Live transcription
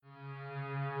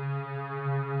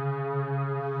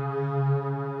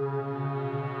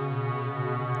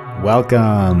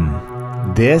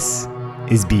Welcome. This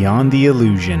is Beyond the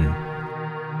Illusion.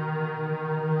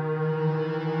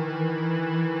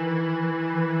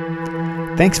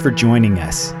 Thanks for joining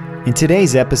us. In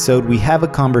today's episode, we have a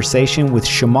conversation with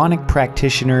shamanic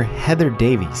practitioner Heather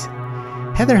Davies.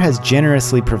 Heather has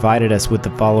generously provided us with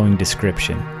the following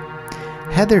description.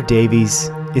 Heather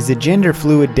Davies is a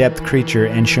gender-fluid depth creature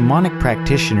and shamanic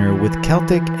practitioner with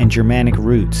Celtic and Germanic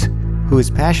roots, who is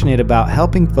passionate about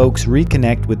helping folks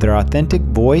reconnect with their authentic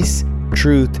voice,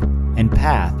 truth, and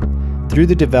path through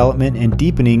the development and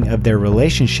deepening of their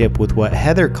relationship with what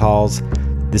Heather calls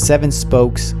the 7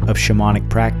 spokes of shamanic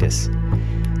practice.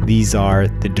 These are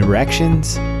the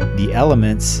directions, the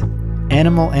elements,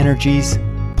 animal energies,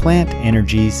 plant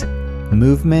energies,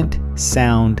 movement,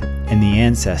 sound, and the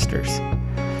ancestors.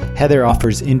 Heather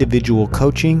offers individual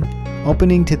coaching,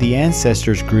 opening to the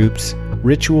ancestors groups,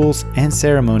 rituals, and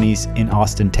ceremonies in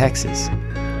Austin, Texas.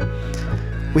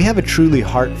 We have a truly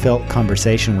heartfelt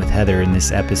conversation with Heather in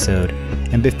this episode,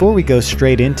 and before we go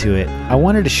straight into it, I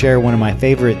wanted to share one of my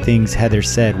favorite things Heather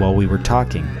said while we were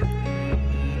talking.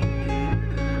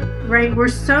 Right, we're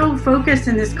so focused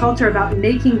in this culture about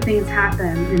making things happen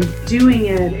and doing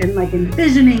it and like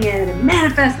envisioning it and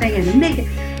manifesting it and making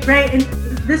it, right? And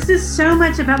this is so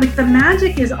much about like the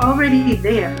magic is already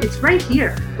there. It's right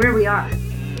here where we are.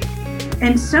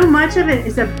 And so much of it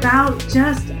is about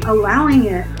just allowing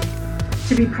it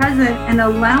to be present and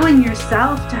allowing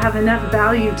yourself to have enough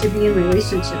value to be in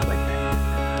relationship with it.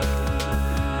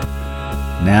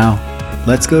 Now,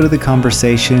 let's go to the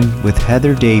conversation with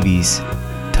Heather Davies,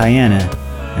 Tiana,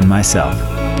 and myself.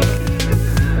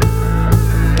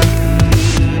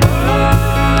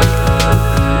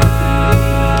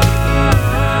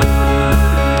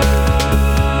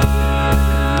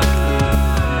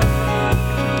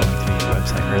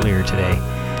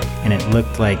 And it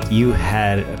looked like you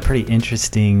had a pretty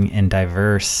interesting and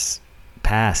diverse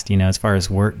past, as far as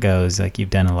work goes. Like you've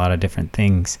done a lot of different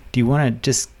things. Do you want to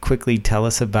just quickly tell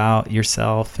us about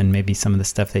yourself and maybe some of the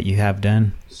stuff that you have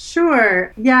done?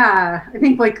 Sure. Yeah. I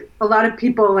think like a lot of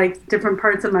people, like different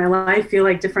parts of my life feel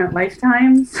like different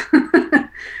lifetimes.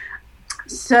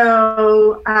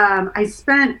 So I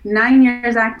spent 9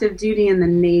 years active duty in the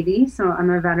Navy. So I'm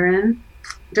a veteran.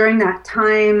 During that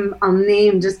time, I'll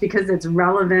name just because it's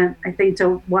relevant, I think,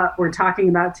 to what we're talking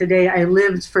about today. I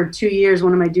lived for 2 years.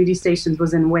 One of my duty stations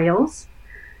was in Wales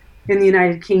in the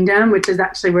United Kingdom, which is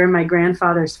actually where my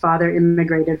grandfather's father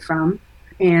immigrated from.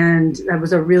 And that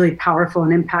was a really powerful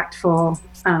and impactful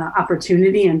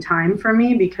opportunity and time for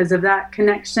me because of that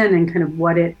connection and kind of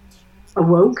what it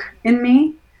awoke in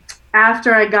me.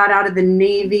 After I got out of the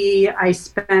Navy, I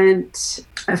spent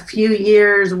a few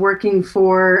years working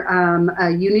for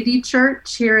a Unity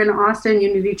Church here in Austin,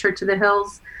 Unity Church of the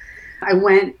Hills. I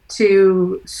went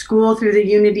to school through the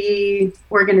Unity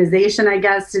organization, I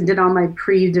guess, and did all my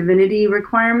pre-divinity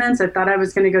requirements. I thought I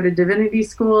was going to go to divinity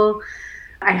school.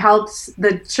 I helped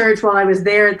the church while I was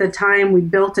there at the time. We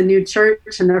built a new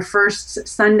church, and the first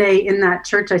Sunday in that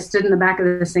church, I stood in the back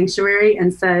of the sanctuary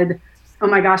and said, "Oh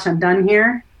my gosh, I'm done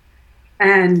here."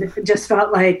 And just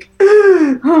felt like,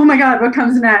 oh my God, what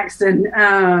comes next? And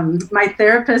my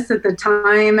therapist at the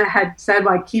time had said,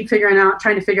 well, I keep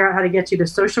trying to figure out how to get you to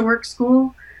social work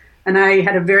school. And I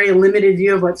had a very limited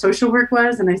view of what social work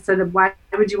was. And I said, why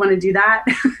would you want to do that?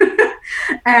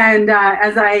 And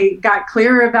as I got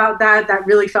clearer about that, that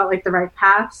really felt like the right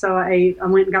path. So I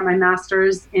went and got my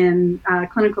master's in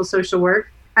clinical social work.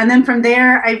 And then from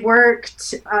there, I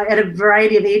worked at a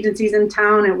variety of agencies in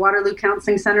town, at Waterloo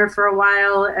Counseling Center for a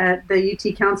while, at the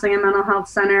UT Counseling and Mental Health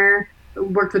Center,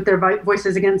 worked with their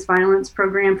Voices Against Violence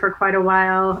program for quite a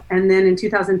while. And then in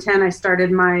 2010, I started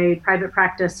my private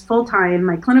practice full-time,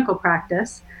 my clinical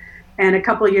practice. And a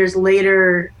couple of years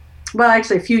later, well,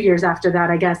 actually a few years after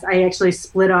that, I guess, I actually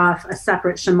split off a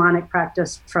separate shamanic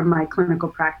practice from my clinical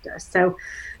practice. So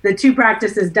the two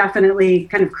practices definitely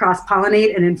kind of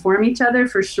cross-pollinate and inform each other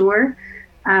for sure.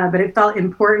 But it felt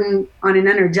important on an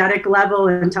energetic level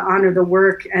and to honor the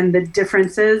work and the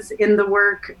differences in the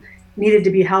work needed to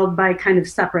be held by kind of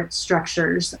separate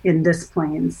structures in this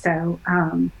plane. So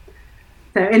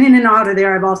and in and out of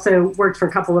there, I've also worked for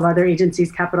a couple of other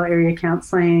agencies, Capital Area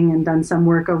Counseling, and done some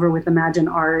work over with Imagine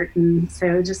Art. And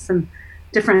so just some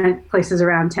different places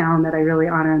around town that I really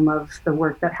honor and love the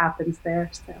work that happens there.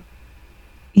 So.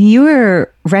 You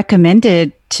were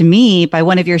recommended to me by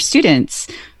one of your students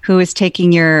who was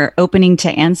taking your Opening to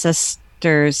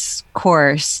Ancestors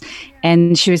course.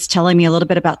 And she was telling me a little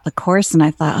bit about the course. And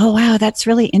I thought, oh, wow, that's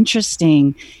really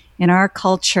interesting. In our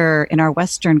culture, in our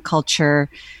Western culture,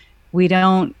 we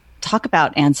don't talk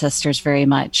about ancestors very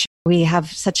much. We have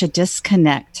such a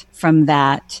disconnect from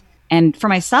that And for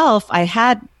myself, I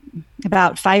had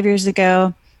about 5 years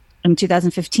ago in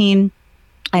 2015,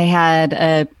 I had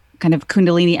a kind of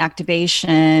Kundalini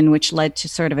activation, which led to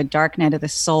sort of a dark night of the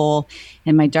soul.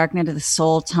 And my dark night of the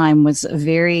soul time was a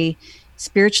very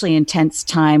spiritually intense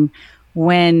time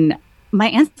when my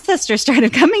ancestors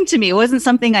started coming to me. It wasn't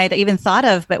something I'd even thought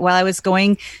of, but while I was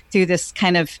going through this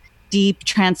kind of deep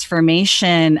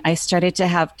transformation, I started to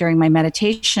have, during my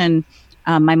meditation,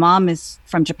 my mom is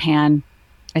from Japan.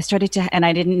 I started to, and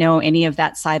I didn't know any of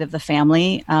that side of the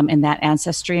family and that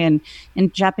ancestry. And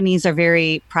Japanese are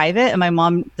very private, and my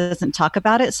mom doesn't talk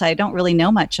about it, so I don't really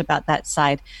know much about that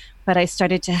side. But I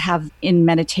started to have, in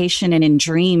meditation and in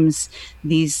dreams,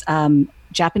 these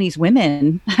Japanese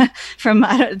women from,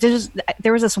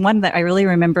 there was this one that I really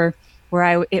remember where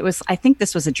I think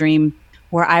this was a dream,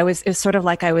 where it was sort of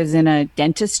like I was in a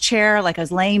dentist chair, like I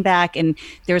was laying back and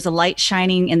there was a light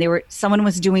shining and someone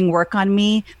was doing work on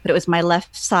me, but it was my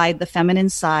left side, the feminine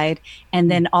side.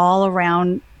 And then all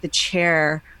around the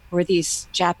chair were these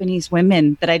Japanese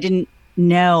women that I didn't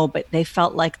know, but they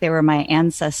felt like they were my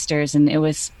ancestors, and it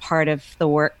was part of the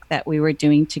work that we were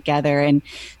doing together. And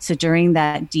so during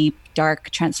that deep, dark,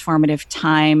 transformative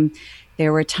time,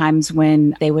 there were times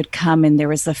when they would come and there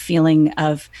was a feeling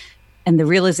of, and the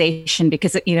realization,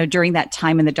 because, during that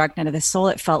time in the dark night of the soul,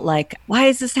 it felt like, why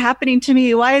is this happening to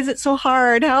me? Why is it so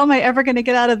hard? How am I ever going to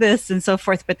get out of this? And so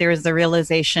forth. But there was the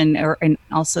realization, and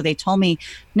also they told me,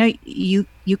 no, you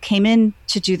came in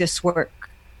to do this work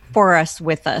for us,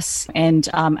 with us. And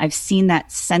I've seen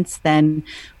that since then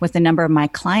with a number of my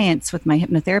clients, with my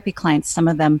hypnotherapy clients, some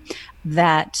of them,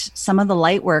 that some of the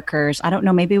light workers, I don't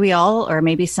know, maybe we all, or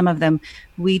maybe some of them,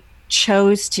 we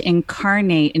chose to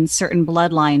incarnate in certain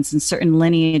bloodlines and certain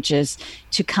lineages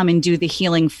to come and do the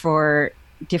healing for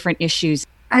different issues.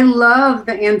 I love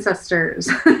the ancestors.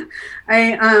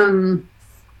 When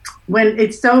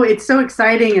it's so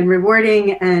exciting and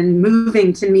rewarding and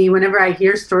moving to me whenever I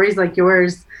hear stories like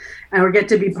yours, or get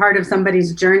to be part of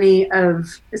somebody's journey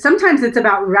of, sometimes it's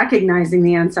about recognizing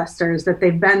the ancestors, that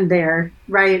they've been there,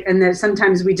 right? And that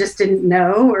sometimes we just didn't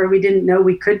know, or we didn't know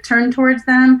we could turn towards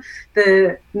them.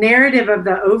 The narrative of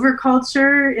the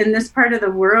overculture in this part of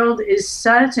the world is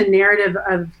such a narrative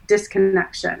of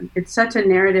disconnection. It's such a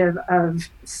narrative of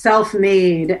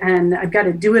self-made, and I've got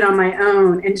to do it on my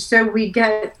own. And so we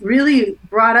get really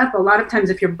brought up, a lot of times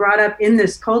if you're brought up in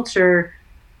this culture,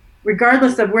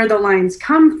 regardless of where the lines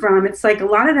come from, it's like a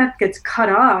lot of that gets cut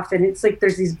off, and it's like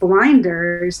there's these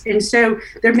blinders. And so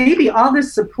there may be all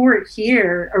this support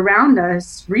here around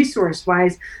us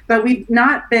resource-wise, but we've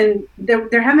not been,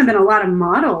 there haven't been a lot of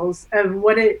models of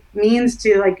what it means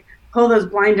to like pull those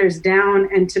blinders down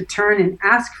and to turn and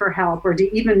ask for help, or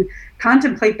to even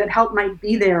contemplate that help might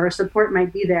be there or support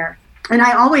might be there. And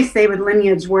I always say with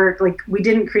lineage work, like, we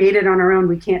didn't create it on our own,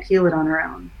 we can't heal it on our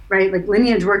own. Right? Like,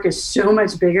 lineage work is so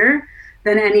much bigger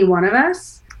than any one of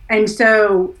us. And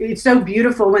so it's so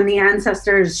beautiful when the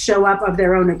ancestors show up of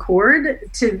their own accord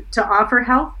to offer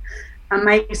help.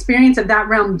 My experience of that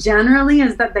realm generally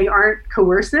is that they aren't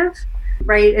coercive,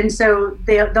 right? And so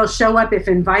they'll show up if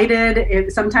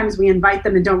invited. Sometimes we invite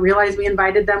them and don't realize we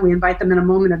invited them. We invite them in a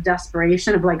moment of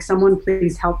desperation of like, someone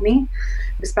please help me,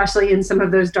 especially in some of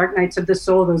those dark nights of the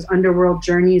soul, those underworld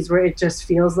journeys where it just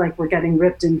feels like we're getting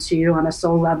ripped into on a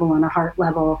soul level, on a heart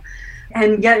level.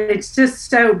 And yet it's just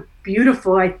so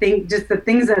beautiful. I think just the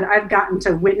things that I've gotten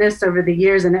to witness over the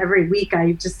years, and every week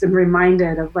I just am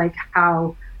reminded of like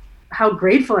how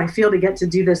grateful I feel to get to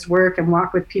do this work and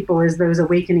walk with people as those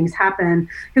awakenings happen.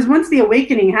 Because once the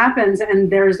awakening happens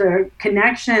and there's a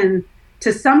connection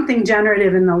to something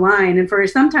generative in the line, and for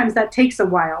sometimes that takes a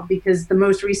while because the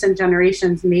most recent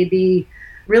generations may be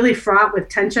really fraught with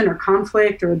tension or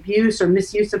conflict or abuse or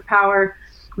misuse of power.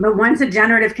 But once a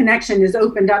generative connection is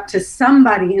opened up to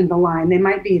somebody in the line, they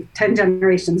might be 10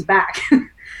 generations back.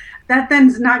 That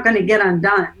then's not going to get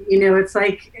undone. It's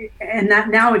like, and that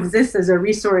now exists as a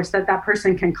resource that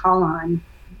person can call on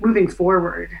moving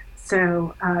forward.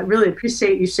 So I really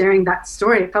appreciate you sharing that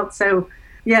story. It felt so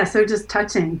just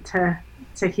touching to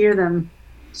hear them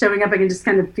showing up. I can just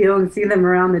kind of feel and see them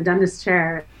around the dentist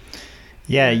chair.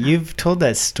 Yeah, you've told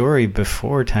that story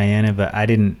before, Tiana, but I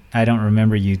don't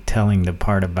remember you telling the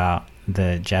part about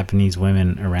the Japanese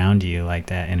women around you like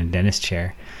that in a dentist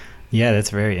chair. Yeah, that's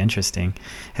very interesting.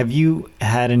 Have you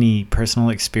had any personal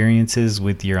experiences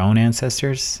with your own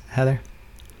ancestors, Heather?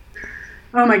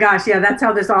 Oh my gosh, yeah, that's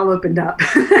how this all opened up.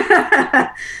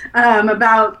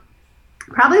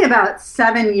 Probably about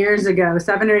 7 or 8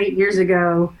 years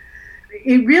ago,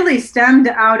 it really stemmed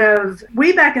out of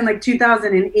way back in like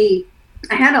 2008.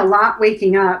 I had a lot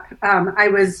waking up. I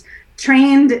was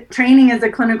training as a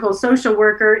clinical social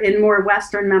worker in more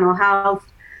Western mental health.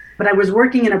 But I was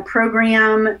working in a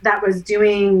program that was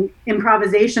doing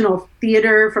improvisational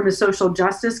theater from a social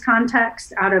justice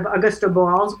context out of Augusto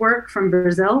Boal's work from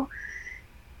Brazil.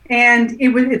 And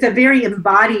it's a very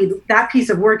embodied, that piece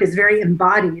of work is very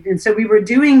embodied. And so we were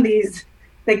doing these,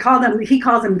 he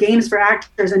calls them games for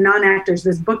actors and non-actors,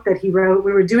 this book that he wrote.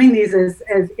 We were doing these as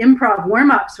improv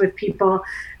warm-ups with people.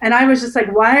 And I was just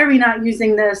like, why are we not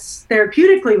using this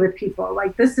therapeutically with people?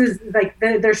 Like, this is like,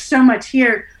 there's so much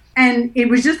here. And it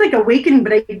was just like awakening,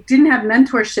 but I didn't have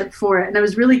mentorship for it. And I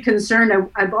was really concerned.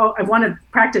 I want to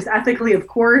practice ethically, of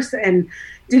course, and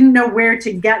didn't know where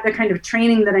to get the kind of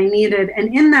training that I needed.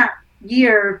 And in that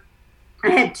year, I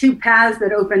had two paths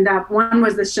that opened up. One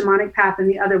was the shamanic path, and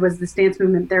the other was the stance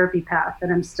movement therapy path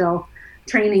that I'm still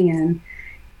training in.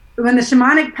 When the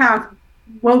shamanic path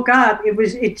woke up,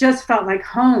 it just felt like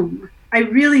home. I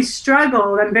really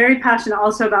struggled. I'm very passionate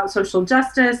also about social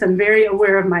justice. I'm very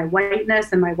aware of my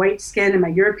whiteness and my white skin and my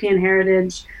European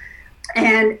heritage.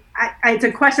 And it's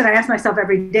a question I ask myself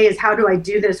every day is, how do I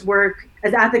do this work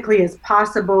as ethically as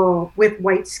possible with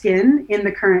white skin in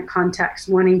the current context,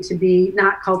 wanting to be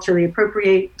not culturally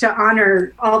appropriate, to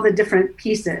honor all the different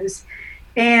pieces.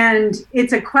 And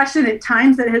it's a question at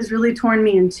times that has really torn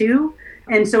me in two.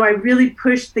 And so I really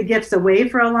pushed the gifts away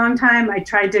for a long time. I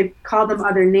tried to call them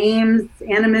other names,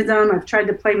 animism. I've tried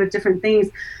to play with different things.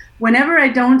 Whenever I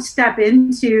don't step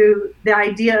into the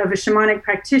idea of a shamanic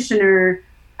practitioner,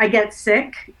 I get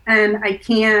sick and I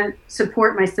can't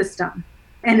support my system.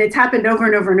 And it's happened over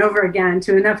and over and over again,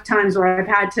 to enough times where I've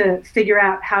had to figure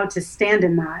out how to stand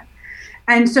in that.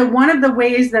 And so one of the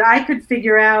ways that I could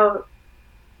figure out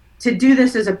to do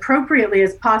this as appropriately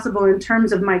as possible in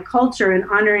terms of my culture and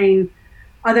honoring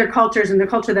other cultures and the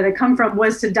culture that I come from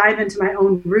was to dive into my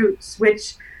own roots,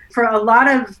 which for a lot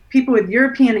of people with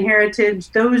European heritage,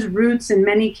 those roots in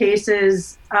many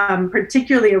cases,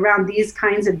 particularly around these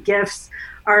kinds of gifts,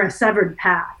 are a severed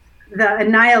path. The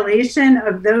annihilation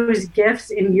of those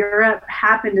gifts in Europe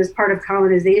happened as part of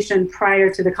colonization prior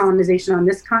to the colonization on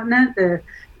this continent, the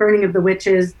burning of the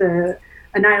witches, the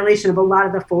annihilation of a lot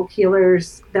of the folk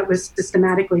healers that was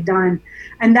systematically done.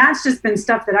 And that's just been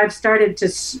stuff that I've started to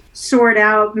sort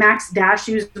out. Max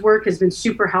Dashu's work has been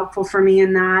super helpful for me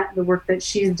in that, the work that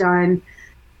she's done.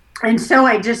 And so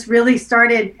I just really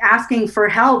started asking for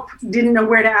help, didn't know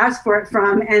where to ask for it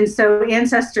from. And so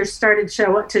ancestors started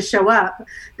to show up.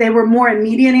 They were more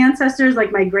immediate ancestors,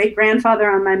 like my great-grandfather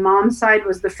on my mom's side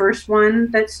was the first one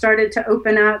that started to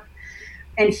open up.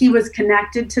 And he was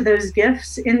connected to those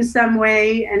gifts in some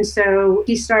way. And so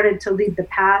he started to lead the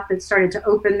path that started to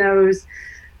open those.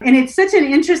 And it's such an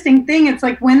interesting thing. It's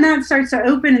like when that starts to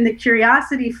open and the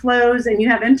curiosity flows and you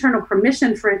have internal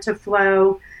permission for it to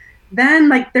flow, then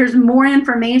like there's more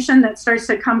information that starts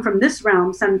to come from this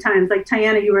realm sometimes. Like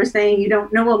Tiana, you were saying you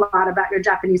don't know a lot about your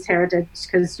Japanese heritage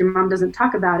because your mom doesn't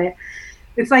talk about it.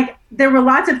 It's like there were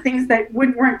lots of things that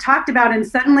weren't talked about, and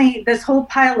suddenly this whole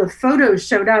pile of photos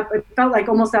showed up. It felt like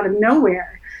almost out of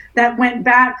nowhere that went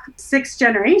back 6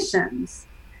 generations,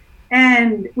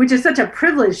 and which is such a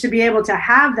privilege to be able to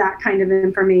have that kind of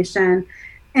information.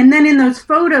 And then in those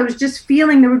photos, just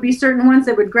feeling there would be certain ones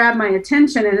that would grab my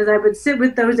attention, and as I would sit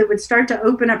with those, it would start to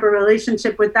open up a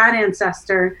relationship with that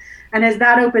ancestor. And as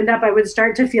that opened up, I would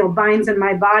start to feel binds in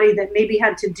my body that maybe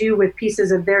had to do with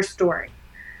pieces of their story.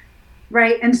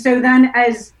 Right. And so then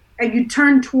as you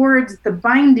turn towards the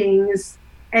bindings,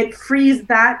 it frees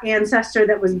that ancestor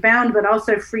that was bound, but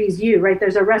also frees you. Right.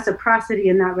 There's a reciprocity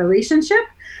in that relationship.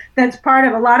 That's part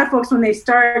of a lot of folks when they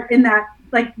start in that,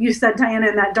 like you said, Tiana,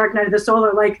 in that dark night of the soul,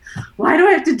 are like, why do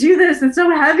I have to do this? It's so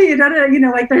heavy. You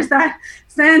know, like there's that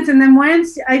sense. And then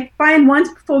once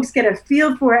folks get a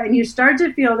feel for it and you start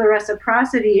to feel the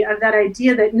reciprocity of that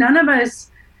idea that none of us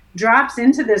drops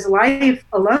into this life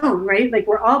alone, right? Like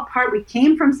we're all we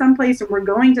came from someplace and we're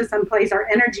going to someplace. Our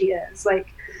energy is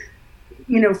like,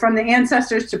 you know, from the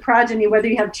ancestors to progeny, whether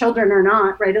you have children or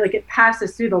not, right? Like it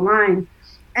passes through the line.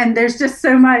 And there's just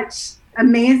so much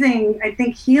amazing, I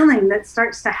think, healing that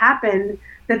starts to happen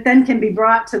that then can be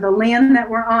brought to the land that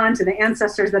we're on, to the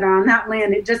ancestors that are on that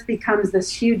land. It just becomes this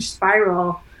huge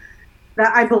spiral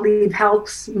that I believe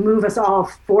helps move us all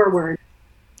forward.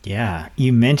 Yeah,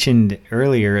 you mentioned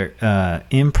earlier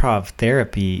improv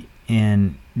therapy,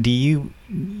 and do you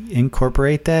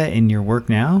incorporate that in your work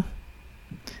now?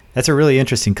 That's a really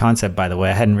interesting concept, by the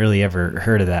way. I hadn't really ever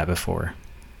heard of that before.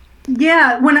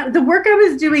 Yeah, the work I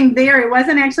was doing there, it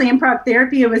wasn't actually improv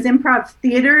therapy, it was improv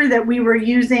theater that we were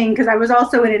using, because I was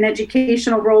also in an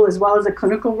educational role as well as a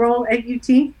clinical role at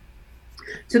UT.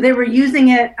 So they were using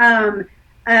it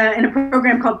in a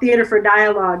program called Theater for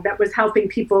Dialogue that was helping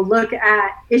people look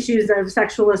at issues of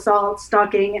sexual assault,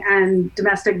 stalking, and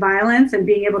domestic violence, and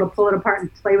being able to pull it apart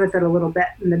and play with it a little bit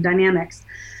in the dynamics.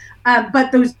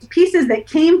 But those pieces that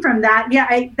came from that,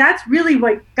 that's really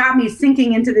what got me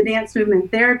sinking into the dance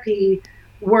movement therapy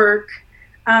work,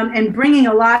 and bringing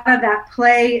a lot of that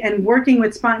play and working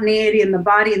with spontaneity in the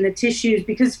body and the tissues.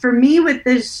 Because for me, with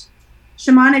this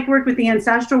shamanic work, with the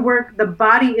ancestral work, the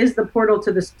body is the portal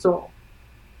to the soul.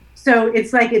 So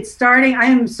it's like it's starting. I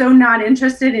am so not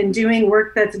interested in doing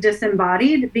work that's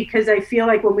disembodied, because I feel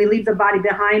like when we leave the body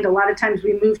behind, a lot of times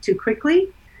we move too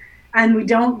quickly and we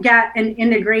don't get an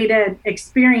integrated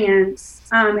experience.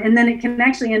 And then it can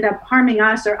actually end up harming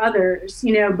us or others,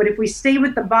 but if we stay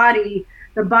with the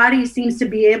body seems to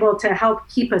be able to help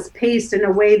keep us paced in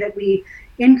a way that we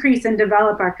increase and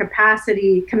develop our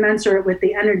capacity commensurate with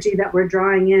the energy that we're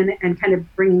drawing in and kind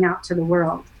of bringing out to the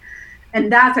world.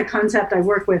 And that's a concept I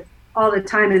work with all the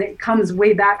time, and it comes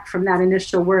way back from that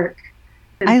initial work.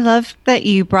 I love that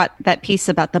you brought that piece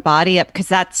about the body up, because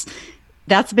that's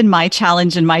been my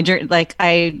challenge in my journey. Like,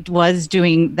 I was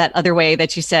doing that other way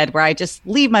that you said, where I just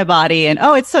leave my body and,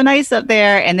 oh, it's so nice up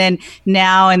there. And then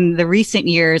now in the recent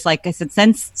years, like I said,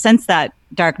 since that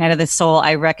Dark Night of the Soul,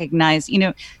 I recognize,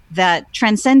 that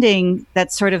transcending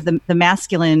that sort of the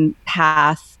masculine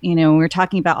path, we're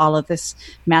talking about all of this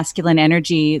masculine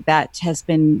energy that has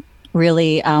been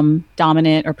really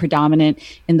dominant or predominant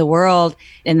in the world.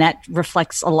 And that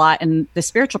reflects a lot in the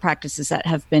spiritual practices that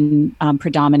have been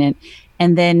predominant.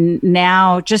 And then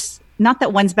now, just not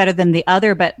that one's better than the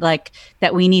other, but like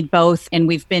that we need both. And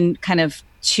we've been kind of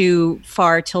too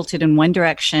far tilted in one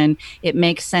direction. It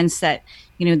makes sense that,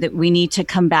 that we need to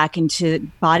come back into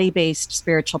body-based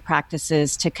spiritual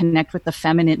practices to connect with the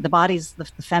feminine. The body's the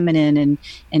feminine,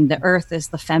 and the earth is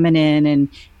the feminine. And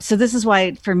so this is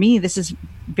why, for me, this is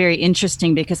very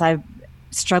interesting, because I've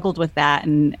struggled with that.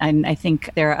 And I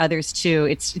think there are others too.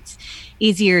 It's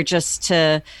easier just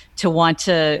to want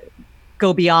to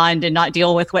go beyond and not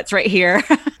deal with what's right here.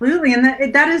 Absolutely.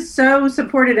 And that is so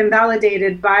supported and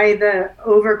validated by the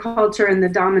overculture and the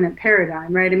dominant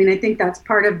paradigm, right? I mean, I think that's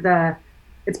part of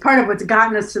what's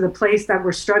gotten us to the place that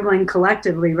we're struggling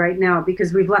collectively right now,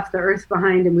 because we've left the earth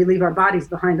behind and we leave our bodies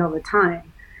behind all the time.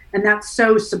 And that's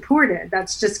so supported.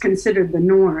 That's just considered the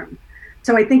norm.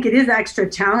 So I think it is extra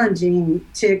challenging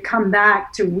to come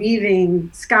back to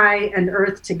weaving sky and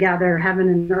earth together, heaven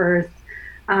and earth,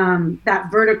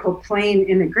 that vertical plane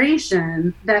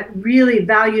integration that really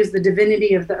values the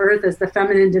divinity of the earth as the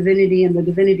feminine divinity and the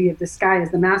divinity of the sky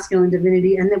as the masculine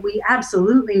divinity, and that we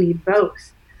absolutely need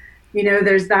both.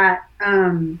 There's that,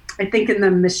 I think in the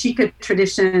Mexica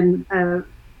tradition, a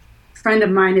friend of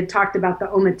mine had talked about the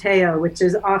Omateo, which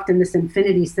is often this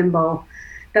infinity symbol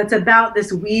that's about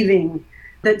this weaving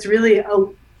that's really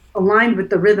aligned with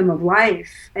the rhythm of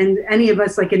life. And any of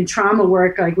us, like in trauma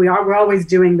work, like we're always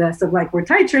doing this of like, we're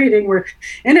titrating, we're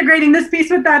integrating this piece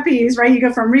with that piece, right? You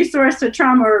go from resource to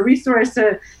trauma, or resource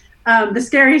to the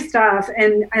scary stuff.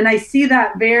 And I see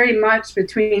that very much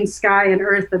between sky and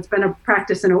earth. That's been a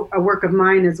practice and a work of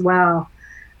mine as well.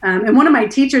 And one of my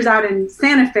teachers out in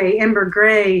Santa Fe, Amber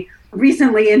Gray,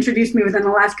 recently introduced me within the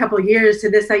last couple of years to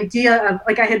this idea of,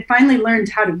 like, I had finally learned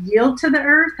how to yield to the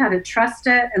earth, how to trust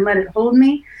it and let it hold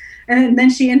me. And then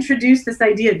she introduced this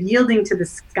idea of yielding to the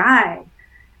sky.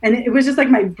 And it was just like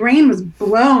my brain was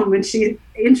blown when she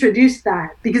introduced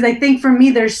that, because I think for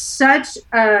me, there's such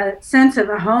a sense of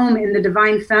a home in the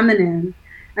divine feminine.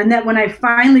 And that when I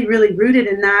finally really rooted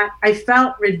in that, I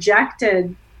felt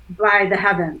rejected by the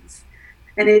heavens.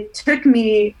 And it took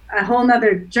me a whole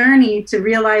nother journey to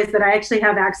realize that I actually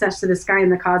have access to the sky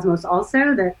and the cosmos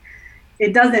also, that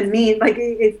it doesn't mean like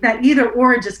it's that either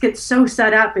or just gets so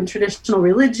set up in traditional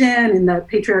religion and the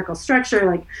patriarchal structure,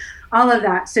 like all of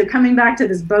that. So coming back to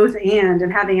this both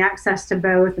and having access to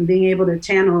both and being able to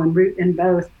channel and root in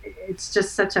both, it's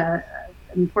just such an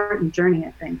important journey,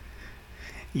 I think.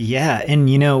 Yeah. And,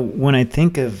 when I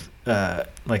think of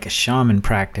like a shaman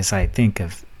practice, I think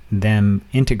of them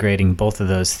integrating both of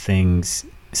those things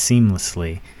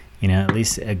seamlessly. At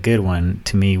least a good one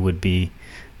to me would be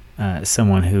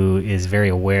someone who is very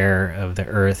aware of the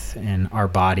earth and our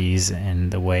bodies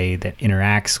and the way that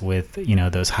interacts with,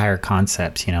 those higher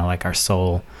concepts, like our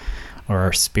soul or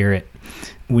our spirit.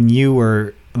 When you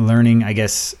were learning, I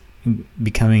guess,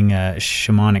 becoming a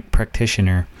shamanic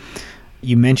practitioner,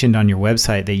 you mentioned on your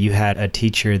website that you had a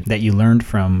teacher that you learned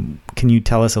from. Can you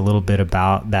tell us a little bit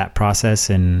about that process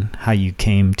and how you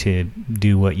came to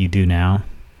do what you do now?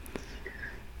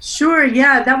 Sure.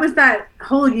 Yeah, that was that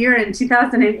whole year in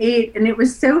 2008. And it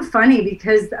was so funny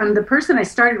because the person I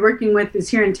started working with is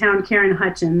here in town, Karen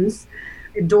Hutchins.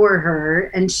 adore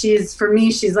her. And for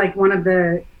me, she's like one of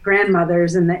the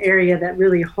grandmothers in the area that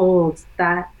really holds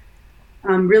that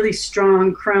really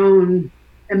strong crone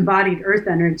embodied earth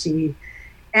energy.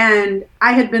 And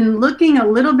I had been looking a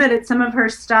little bit at some of her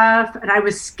stuff, and I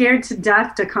was scared to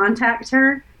death to contact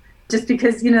her, just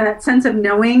because, that sense of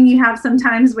knowing you have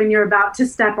sometimes when you're about to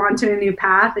step onto a new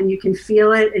path and you can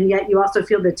feel it, and yet you also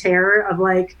feel the terror of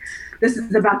like, this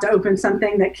is about to open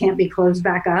something that can't be closed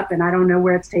back up, and I don't know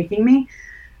where it's taking me.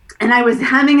 And I was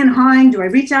hemming and hawing. Do I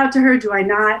reach out to her? Do I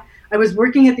not? I was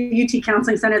working at the UT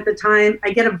Counseling Center at the time.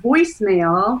 I get a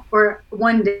voicemail, or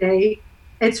one day,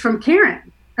 it's from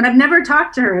Karen. And I've never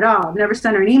talked to her at all. I've never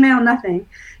sent her an email, nothing.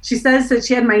 She says that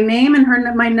she had my name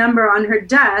and my number on her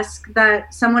desk,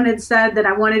 that someone had said that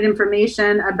I wanted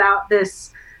information about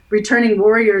this Returning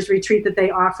Warriors retreat that they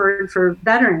offered for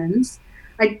veterans.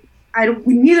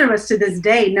 Neither of us to this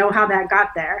day know how that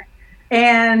got there.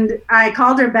 And I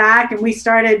called her back and we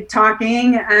started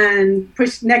talking, and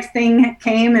next thing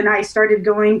came, and I started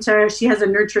she has a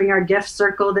Nurturing Our Gifts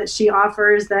circle that she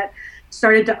offers that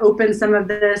started to open some of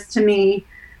this to me.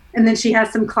 And then she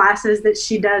has some classes that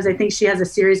she does. I think she has a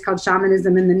series called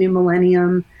Shamanism in the New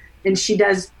Millennium. And she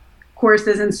does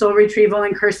courses in soul retrieval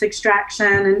and curse extraction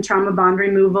and trauma bond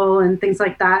removal and things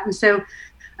like that. And so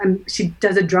she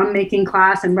does a drum making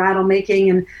class and rattle making.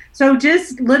 And so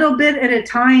just little bit at a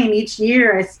time each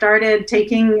year, I started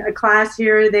taking a class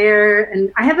here or there.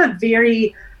 And I have a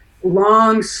very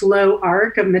long, slow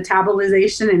arc of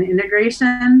metabolization and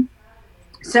integration.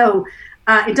 So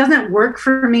it doesn't work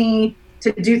for me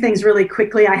to do things really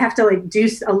quickly. I have to like do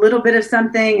a little bit of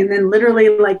something and then literally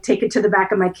like take it to the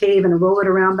back of my cave and roll it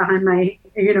around behind my,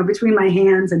 between my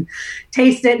hands, and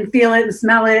taste it and feel it and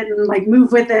smell it and like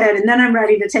move with it. And then I'm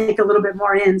ready to take a little bit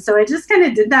more in. So I just kind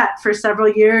of did that for several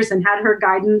years and had her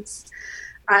guidance.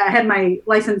 I had my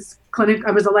licensed clinic.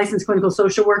 I was a licensed clinical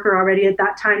social worker already at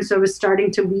that time. So I was starting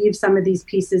to weave some of these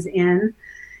pieces in.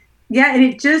 Yeah, and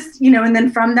it just, and then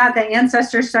from that, the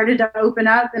ancestors started to open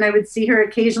up, and I would see her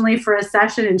occasionally for a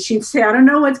session, and she'd say, I don't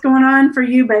know what's going on for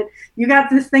you, but you got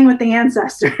this thing with the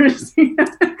ancestors.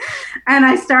 And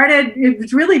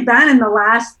it's really been in the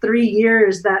last 3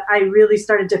 years that I really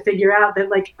started to figure out that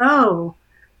like, oh,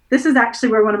 this is actually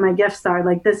where one of my gifts are.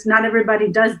 Like this, not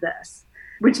everybody does this,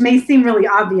 which may seem really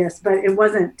obvious, but it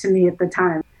wasn't to me at the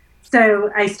time.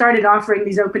 So I started offering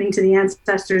these Opening to the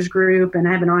Ancestors group, and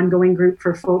I have an ongoing group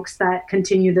for folks that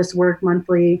continue this work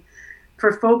monthly,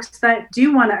 for folks that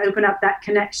do want to open up that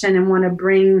connection and want to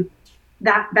bring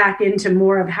that back into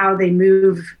more of how they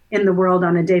move in the world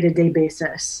on a day-to-day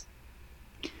basis.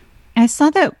 I saw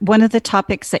that one of the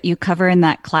topics that you cover in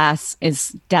that class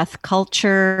is death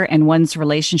culture and one's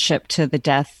relationship to the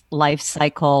death life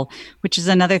cycle, which is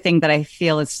another thing that I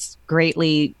feel is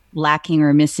greatly lacking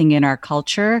or missing in our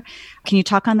culture. Can you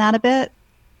talk on that a bit?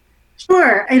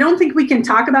 Sure. I don't think we can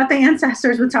talk about the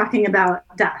ancestors with talking about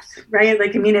death, right?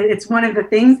 It's one of the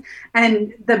things.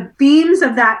 And the themes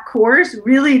of that course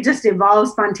really just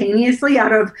evolved spontaneously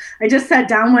I just sat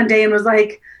down one day and was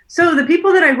like, so the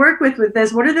people that I work with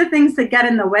this, what are the things that get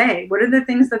in the way? What are the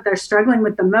things that they're struggling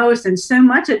with the most? And so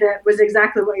much of it was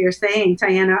exactly what you're saying,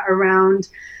 Tiana, around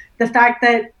the fact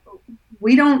that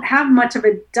we don't have much of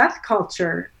a death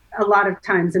culture a lot of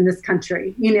times in this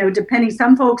country.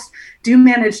 Some folks do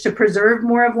manage to preserve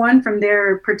more of one from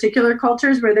their particular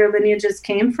cultures where their lineages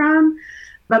came from.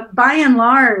 But by and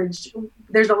large,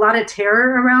 there's a lot of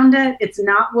terror around it. It's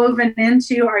not woven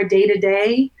into our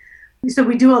day-to-day. So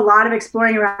we do a lot of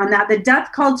exploring around that. The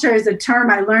death culture is a term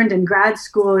I learned in grad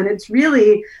school, and it's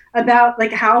really about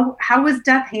like how was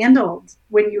death handled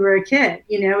when you were a kid?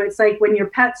 It's like when your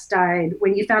pets died,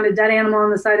 when you found a dead animal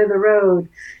on the side of the road,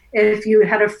 if you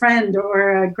had a friend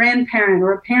or a grandparent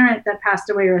or a parent that passed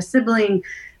away or a sibling,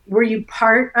 were you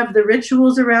part of the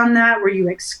rituals around that? Were you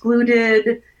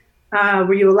excluded?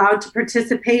 Were you allowed to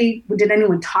participate? Did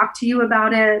anyone talk to you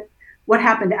about it? What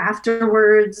happened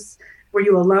afterwards? Were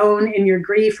you alone in your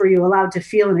grief? Were you allowed to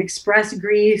feel and express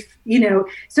grief?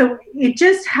 So it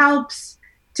just helps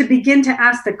to begin to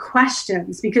ask the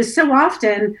questions, because so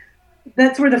often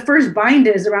that's where the first bind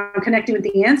is around connecting with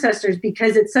the ancestors,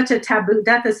 because it's such a taboo.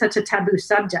 Death is such a taboo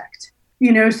subject,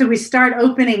 so we start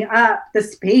opening up the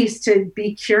space to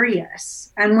be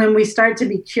curious. And when we start to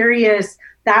be curious,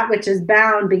 that which is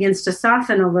bound begins to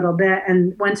soften a little bit.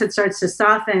 And once it starts to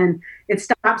soften, it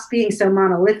stops being so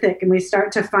monolithic, and we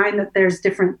start to find that there's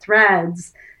different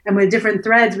threads. And with different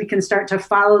threads, we can start to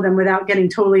follow them without getting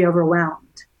totally overwhelmed.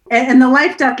 And the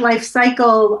life-death-life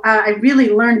cycle, I really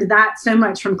learned that so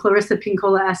much from Clarissa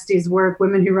Pinkola Estes' work,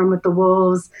 Women Who Run with the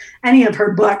Wolves. Any of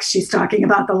her books, she's talking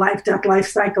about the life-death-life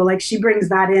cycle. Like she brings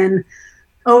that in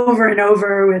over and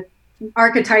over with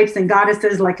archetypes and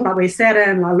goddesses like La Huesera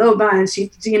and La Loba. And she,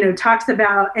 talks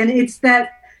about, and it's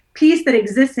that piece that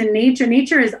exists in nature.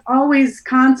 Nature is always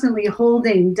constantly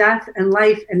holding death and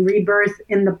life and rebirth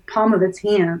in the palm of its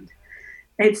hand.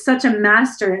 It's such a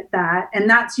master at that. And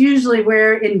that's usually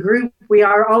where in group we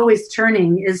are always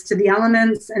turning, is to the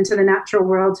elements and to the natural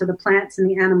world, to the plants and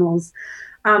the animals,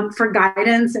 for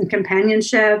guidance and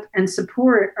companionship and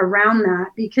support around that,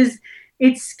 because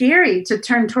it's scary to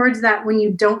turn towards that when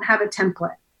you don't have a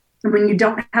template and when you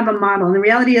don't have a model. And the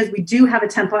reality is we do have a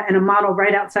template and a model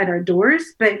right outside our doors.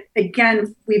 But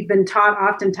again, we've been taught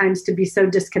oftentimes to be so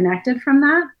disconnected from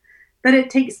that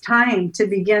it takes time to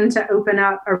begin to open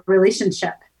up a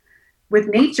relationship with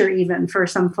nature, even for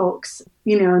some folks,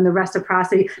 and the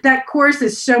reciprocity. That course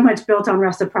is so much built on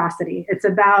reciprocity. It's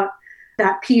about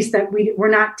that piece that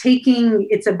we're not taking,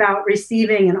 it's about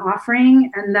receiving and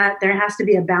offering, and that there has to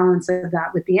be a balance of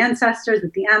that with the ancestors,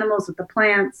 with the animals, with the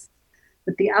plants,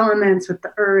 with the elements, with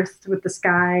the earth, with the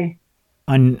sky.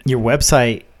 On your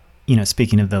website,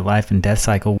 speaking of the life and death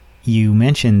cycle, you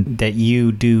mentioned that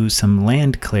you do some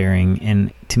land clearing,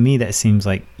 and to me that seems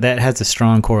like that has a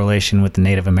strong correlation with the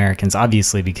Native Americans,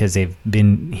 obviously because they've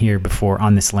been here before,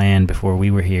 on this land before we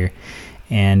were here.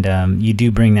 And you do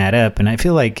bring that up. And I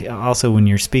feel like also when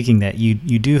you're speaking that you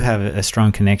do have a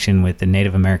strong connection with the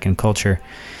Native American culture.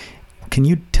 Can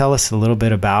you tell us a little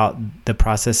bit about the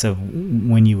process of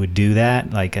when you would do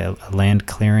that, like a land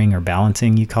clearing or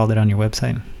balancing, you called it on your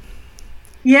website?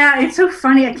 Yeah, it's so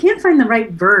funny. I can't find the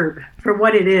right verb for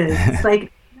what it is. It's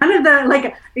like none of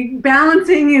the,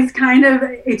 balancing is kind of,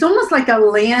 it's almost like a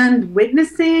land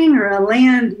witnessing or a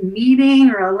land meeting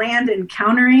or a land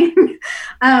encountering.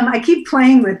 I keep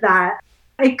playing with that.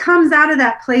 It comes out of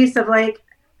that place of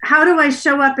how do I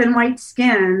show up in white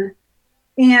skin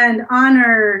and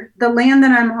honor the land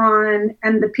that I'm on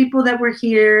and the people that were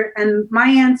here, and my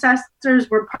ancestors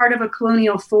were part of a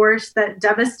colonial force that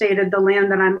devastated the land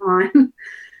that I'm on,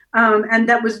 and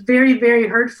that was very, very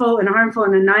hurtful and harmful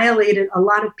and annihilated a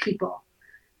lot of people.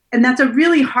 And that's a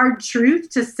really hard truth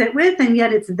to sit with, and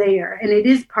yet it's there, and it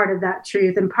is part of that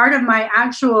truth. And part of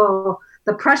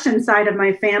the Prussian side of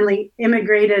my family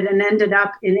immigrated and ended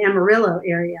up in Amarillo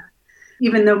area,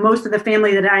 even though most of the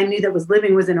family that I knew that was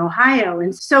living was in Ohio.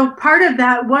 And so part of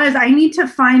that was I need to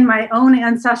find my own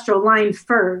ancestral line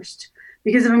first,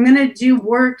 because if I'm going to do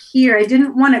work here, I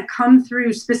didn't want to come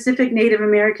through specific Native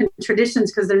American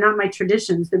traditions because they're not my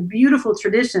traditions. They're beautiful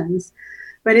traditions.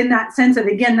 But in that sense of,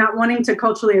 again, not wanting to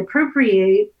culturally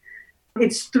appropriate,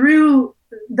 it's through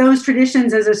those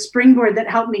traditions as a springboard that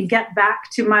helped me get back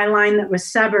to my line that was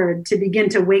severed, to begin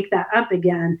to wake that up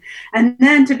again. And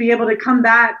then to be able to come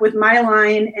back with my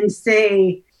line and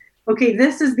say, okay,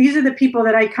 these are the people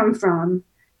that I come from.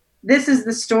 This is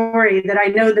the story that I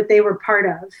know that they were part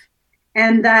of.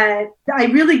 And that I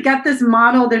really got this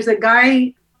model. There's a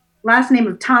guy, last name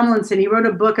of Tomlinson. He wrote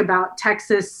a book about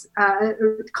Texas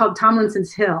called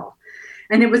Tomlinson's Hill.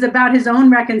 And it was about his own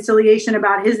reconciliation,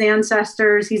 about his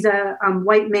ancestors. He's a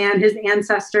white man, his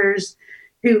ancestors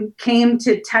who came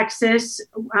to Texas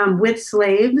with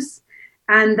slaves.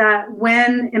 And that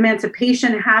when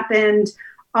emancipation happened,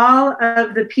 all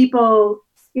of the people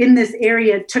in this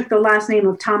area took the last name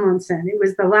of Tomlinson. It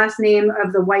was the last name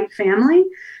of the white family.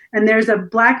 And there's a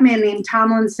black man named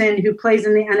Tomlinson who plays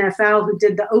in the NFL who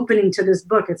did the opening to this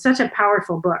book. It's such a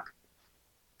powerful book.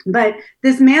 But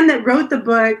this man that wrote the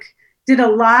book did a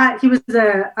lot. He was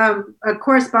a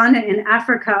correspondent in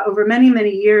Africa over many,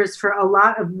 many years for a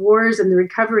lot of wars and the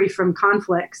recovery from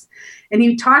conflicts. And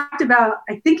he talked about,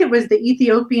 I think it was the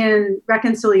Ethiopian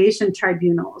reconciliation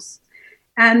tribunals.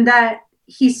 And that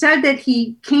he said that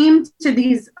he came to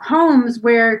these homes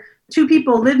where two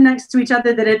people lived next to each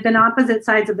other that had been opposite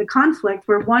sides of the conflict,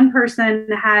 where one person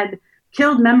had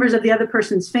killed members of the other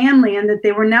person's family, and that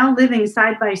they were now living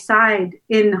side by side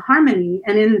in harmony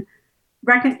and in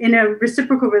a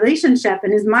reciprocal relationship.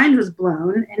 And his mind was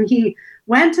blown. And he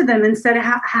went to them and said,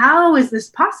 how is this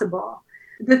possible?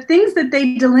 The things that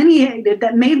they delineated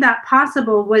that made that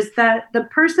possible was that the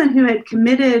person who had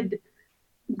committed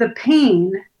the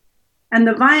pain and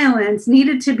the violence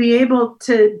needed to be able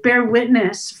to bear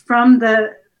witness from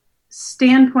the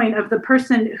standpoint of the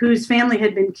person whose family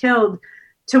had been killed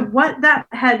to what that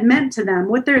had meant to them,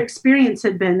 what their experience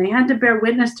had been. They had to bear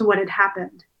witness to what had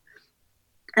happened.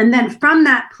 And then from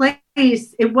that place,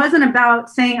 it wasn't about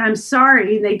saying, I'm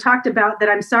sorry. They talked about that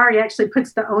I'm sorry actually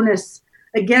puts the onus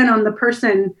again on the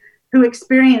person who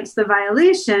experienced the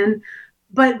violation,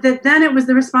 but that then it was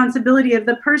the responsibility of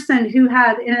the person who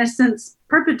had, in a sense,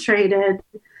 perpetrated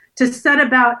to set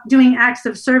about doing acts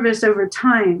of service over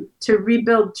time to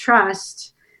rebuild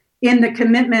trust in the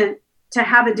commitment to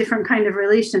have a different kind of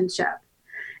relationship.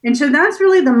 And so that's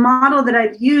really the model that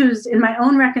I've used in my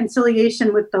own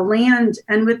reconciliation with the land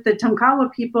and with the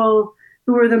Tonkawa people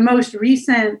who were the most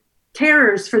recent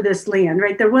carers for this land,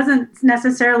 right? There wasn't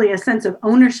necessarily a sense of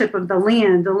ownership of the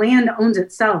land. The land owns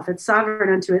itself, it's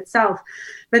sovereign unto itself,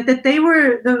 but that they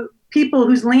were the people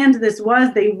whose land this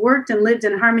was. They worked and lived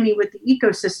in harmony with the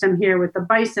ecosystem here, with the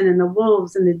bison and the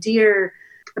wolves and the deer,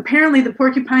 apparently the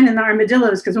porcupine and the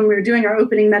armadillos, because when we were doing our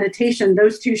opening meditation,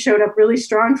 those two showed up really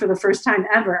strong for the first time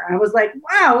ever. I was like,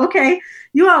 wow, okay,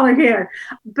 you all are here.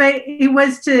 But it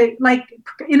was to, like,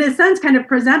 in a sense, kind of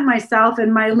present myself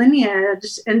and my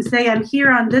lineage and say, I'm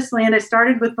here on this land. I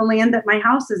started with the land that my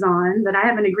house is on, that I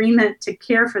have an agreement to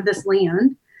care for this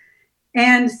land,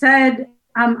 and said,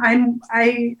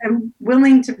 I am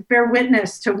willing to bear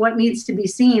witness to what needs to be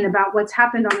seen about what's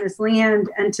happened on this land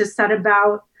and to set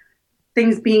about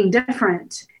things being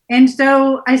different. And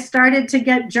so I started to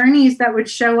get journeys that would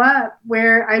show up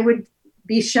where I would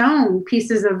be shown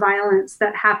pieces of violence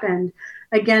that happened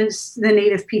against the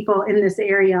Native people in this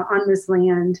area on this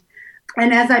land.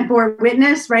 And as I bore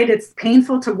witness, right, it's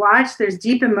painful to watch. There's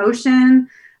deep emotion.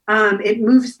 It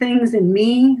moves things in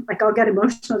me. Like, I'll get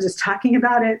emotional just talking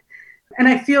about it. And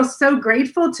I feel so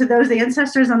grateful to those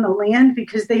ancestors on the land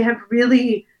because they have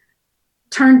really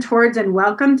turned towards and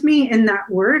welcomed me in that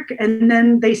work. And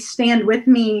then they stand with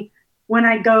me when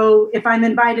I go, if I'm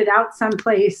invited out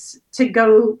someplace to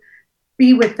go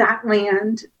be with that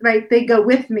land, right? They go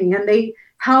with me and they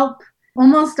help,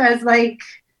 almost as like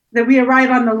that we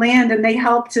arrive on the land and they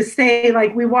help to say,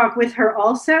 like, we walk with her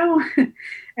also.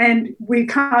 And we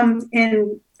come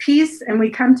in peace and we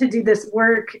come to do this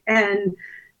work. And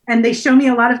they show me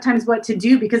a lot of times what to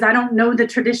do because I don't know the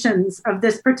traditions of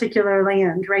this particular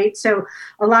land, right? So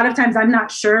a lot of times I'm not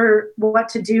sure what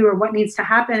to do or what needs to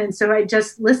happen. And so I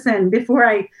just listen. Before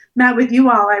I met with you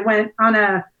all, I went on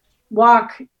a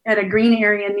walk at a green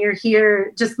area near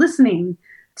here, just listening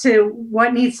to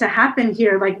what needs to happen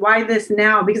here. Like, why this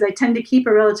now? Because I tend to keep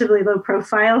a relatively low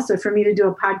profile. So for me to do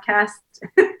a podcast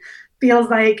feels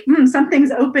like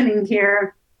something's opening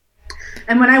here.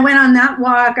 And when I went on that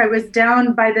walk, I was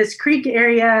down by this creek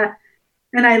area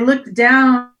and I looked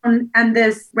down and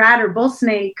this rat or bull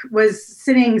snake was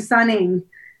sitting sunning.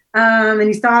 And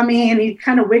he saw me and he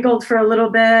kind of wiggled for a little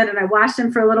bit and I watched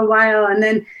him for a little while. And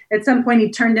then at some point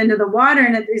he turned into the water.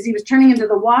 And as he was turning into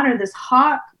the water, this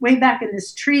hawk way back in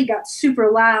this tree got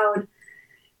super loud.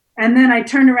 And then I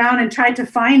turned around and tried to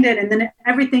find it. And then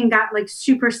everything got like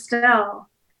super still.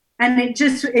 And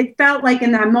it felt like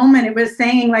in that moment, it was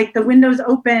saying like the window's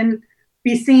open,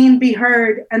 be seen, be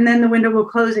heard, and then the window will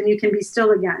close and you can be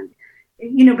still again.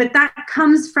 You know, but that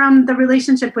comes from the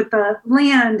relationship with the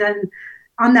land. And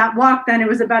on that walk, then it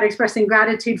was about expressing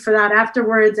gratitude for that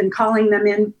afterwards and calling them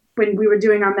in when we were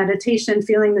doing our meditation,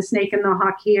 feeling the snake and the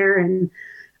hawk here. And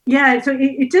yeah, so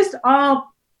it just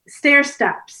all stair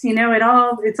steps, you know,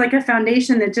 it's like a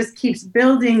foundation that just keeps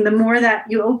building the more that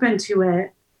you open to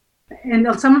it. And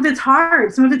some of it's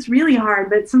hard, some of it's really hard,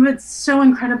 but some of it's so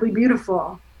incredibly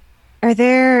beautiful. Are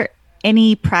there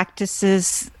any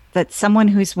practices that someone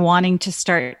who's wanting to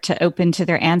start to open to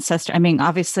their ancestor, I mean,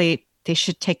 obviously they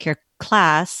should take your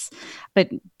class, but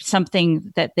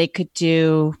something that they could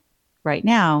do right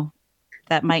now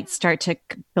that might start to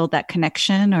build that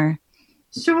connection or?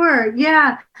 Sure.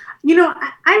 Yeah. You know,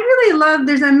 I really love,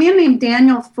 there's a man named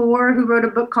Daniel Fohr who wrote a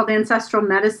book called Ancestral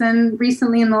Medicine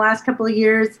recently in the last couple of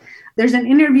years. There's an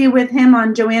interview with him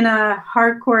on Joanna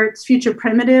Harcourt's Future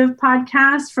Primitive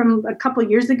podcast from a couple of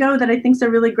years ago that I think is a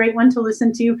really great one to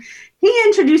listen to. He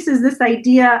introduces this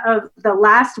idea of the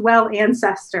last well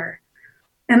ancestor.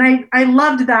 And I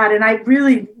loved that. And I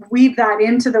really weave that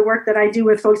into the work that I do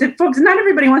with folks. And folks, not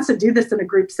everybody wants to do this in a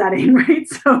group setting, right?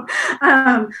 So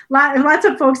lots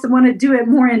of folks that want to do it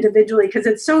more individually because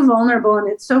it's so vulnerable and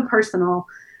it's so personal.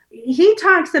 He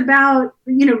talks about,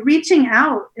 you know, reaching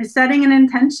out, setting an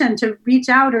intention to reach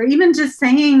out, or even just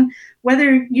saying,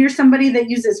 whether you're somebody that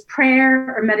uses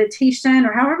prayer or meditation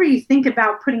or however you think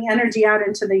about putting energy out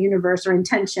into the universe or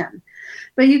intention.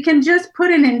 But you can just put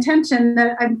an intention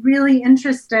that I'm really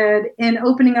interested in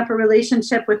opening up a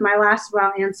relationship with my last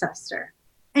well ancestor.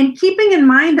 And keeping in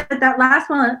mind that that last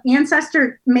well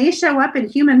ancestor may show up in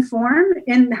human form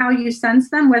in how you sense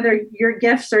them, whether your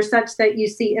gifts are such that you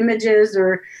see images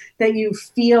or that you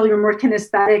feel you're more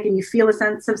kinesthetic and you feel a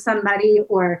sense of somebody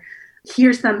or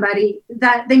hear somebody,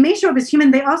 that they may show up as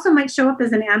human. They also might show up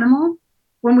as an animal.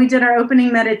 when we did our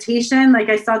opening meditation, like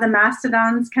I saw the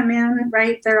mastodons come in,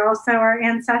 right? They're also our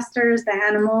ancestors, the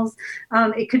animals.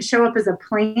 It could show up as a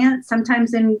plant.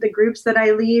 Sometimes in the groups that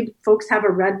I lead, folks have a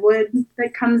redwood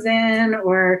that comes in,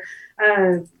 or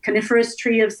a coniferous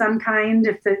tree of some kind,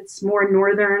 if it's more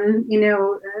northern,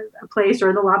 a place,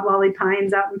 or the loblolly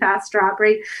pines out in Bastrop,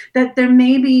 right? That there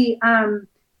may be,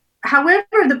 however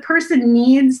the person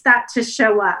needs that to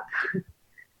show up.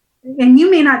 And you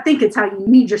may not think it's how you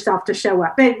need yourself to show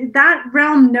up, but that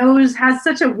realm has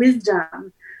such a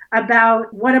wisdom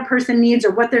about what a person needs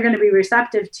or what they're going to be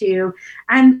receptive to.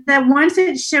 And that once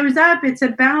it shows up, it's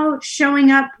about showing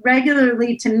up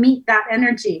regularly to meet that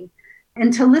energy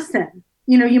and to listen.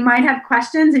 You might have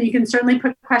questions, and you can certainly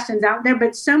put questions out there,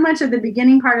 but so much of the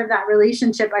beginning part of that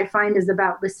relationship, I find, is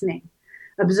about listening,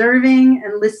 observing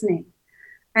and listening.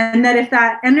 And that if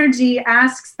that energy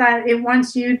asks that it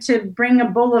wants you to bring a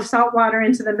bowl of salt water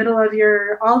into the middle of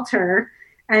your altar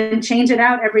and change it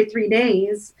out every 3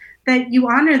 days, that you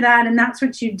honor that, and that's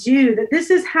what you do. That this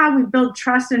is how we build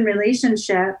trust in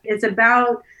relationship. It's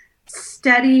about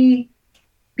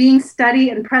being steady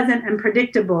and present and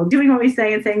predictable, doing what we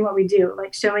say and saying what we do,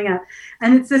 like showing up.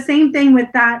 And it's the same thing with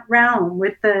that realm,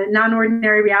 with the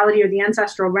non-ordinary reality or the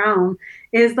ancestral realm,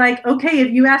 is like, okay,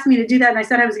 if you asked me to do that and I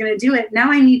said I was going to do it,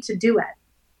 now I need to do it.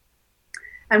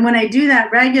 And when I do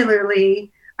that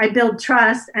regularly, I build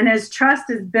trust. And as trust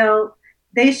is built,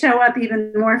 they show up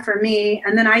even more for me.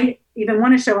 And then I even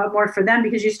want to show up more for them,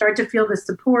 because you start to feel the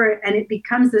support, and it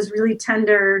becomes this really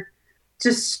tender,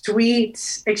 just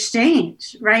sweet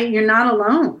exchange, right? You're not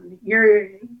alone.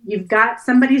 You've got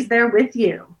somebody's there with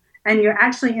you, and you're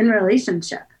actually in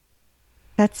relationship.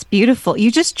 That's beautiful. You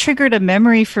just triggered a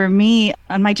memory for me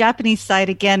on my Japanese side.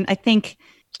 Again, I think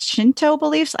Shinto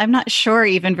beliefs. I'm not sure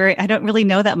I don't really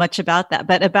know that much about that,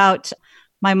 but about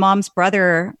my mom's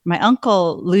brother, my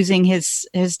uncle, losing his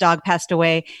dog, passed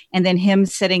away, and then him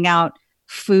setting out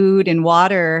food and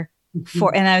water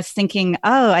and I was thinking,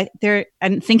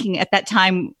 I'm thinking at that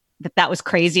time that was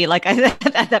crazy. Like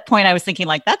at that point I was thinking,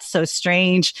 like, that's so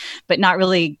strange, but not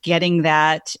really getting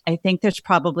that. I think there's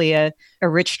probably a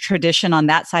rich tradition on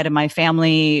that side of my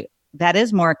family that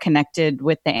is more connected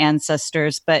with the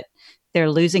ancestors, but they're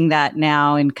losing that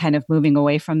now and kind of moving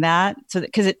away from that. So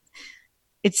because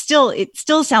it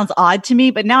still sounds odd to me,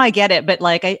 but now I get it. But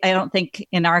like, I don't think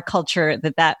in our culture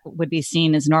that would be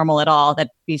seen as normal at all.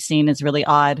 That'd be seen as really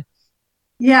odd.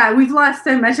 Yeah, we've lost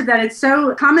so much of that. It's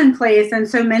so commonplace in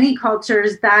so many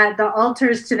cultures that the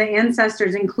altars to the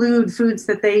ancestors include foods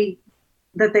that they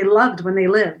loved when they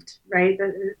lived, right?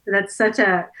 That's such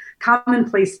a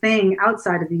commonplace thing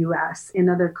outside of the U.S.,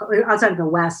 outside of the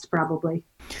West, probably.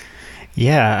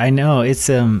 Yeah, I know. It's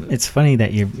funny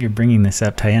that you're bringing this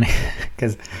up, Tiana,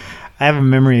 because I have a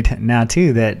memory now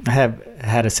too that I have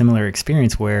had a similar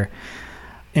experience where.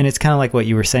 And it's kind of like what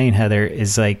you were saying, Heather,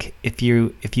 is like if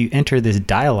you enter this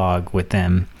dialogue with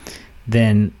them,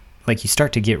 then like you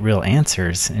start to get real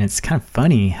answers. And it's kind of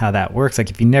funny how that works. Like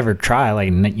if you never try, like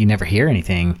you never hear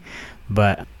anything.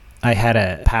 But I had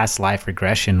a past life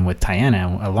regression with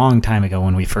Tiana a long time ago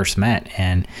when we first met.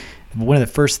 And one of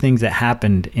the first things that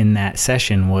happened in that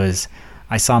session was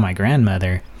I saw my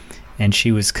grandmother, and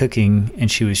she was cooking, and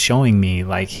she was showing me,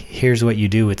 like, here's what you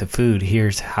do with the food.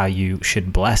 Here's how you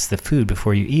should bless the food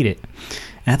before you eat it.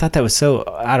 And I thought that was so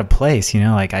out of place,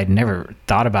 like I'd never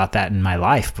thought about that in my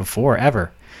life before,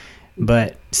 ever.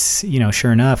 But,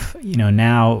 sure enough,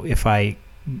 now if I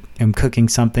am cooking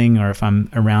something or if I'm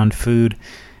around food,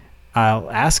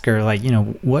 I'll ask her, like,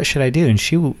 what should I do? And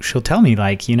she'll tell me,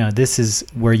 like, this is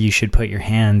where you should put your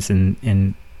hands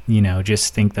and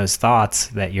just think those thoughts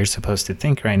that you're supposed to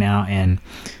think right now, and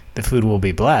the food will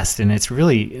be blessed. And it's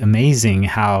really amazing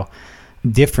how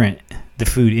different the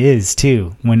food is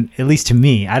too, when, at least to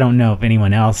me, I don't know if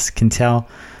anyone else can tell,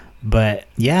 but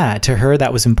yeah, to her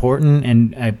that was important.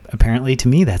 And apparently to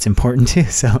me, that's important too.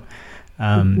 So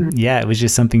yeah, it was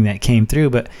just something that came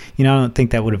through, but I don't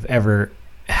think that would have ever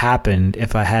happened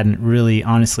if I hadn't really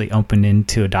honestly opened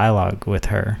into a dialogue with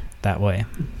her that way.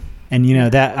 And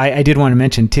that I did want to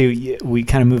mention too, we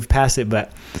kind of moved past it,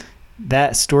 but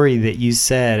that story that you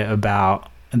said about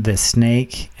the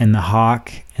snake and the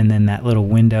hawk, and then that little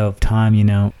window of time,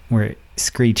 where it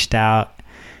screeched out,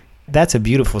 that's a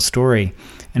beautiful story.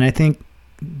 And I think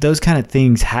those kind of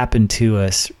things happen to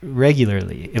us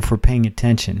regularly if we're paying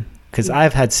attention, because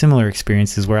I've had similar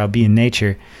experiences where I'll be in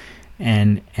nature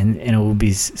and it will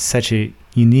be such a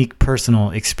unique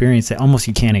personal experience that almost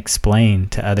you can't explain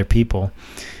to other people.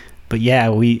 But yeah,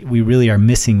 we really are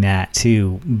missing that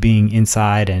too, being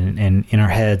inside and in our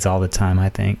heads all the time, I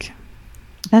think.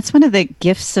 That's one of the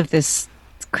gifts of this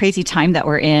crazy time that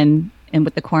we're in and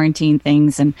with the quarantine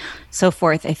things and so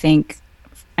forth, I think,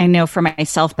 I know for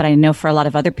myself, but I know for a lot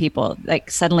of other people,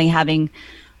 like suddenly having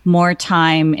more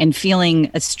time and feeling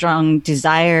a strong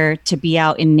desire to be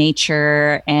out in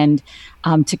nature and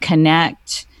to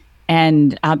connect.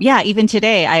 And even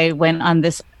today I went on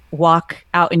this walk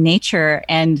out in nature,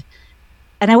 and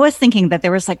I was thinking that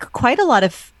there was like quite a lot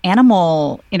of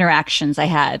animal interactions I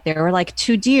had. There were like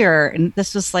 2 deer, and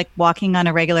this was like walking on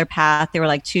a regular path. There were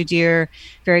like 2 deer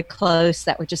very close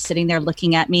that were just sitting there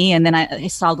looking at me. And then I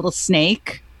saw a little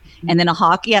snake and then a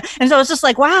hawk. Yeah. And so I was just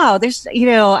like, wow, there's,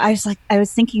 I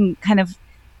was thinking kind of,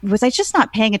 was I just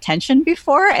not paying attention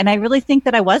before? And I really think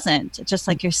that I wasn't, just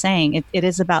like you're saying, it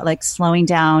is about like slowing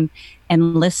down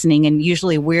and listening. And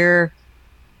usually we're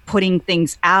putting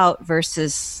things out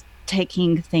versus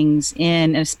taking things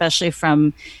in, especially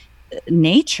from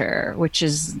nature, which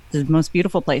is the most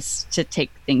beautiful place to take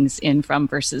things in from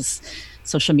versus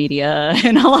social media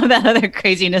and all of that other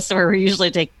craziness where we're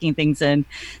usually taking things in.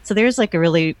 So there's like a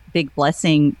really big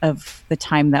blessing of the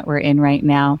time that we're in right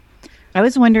now. I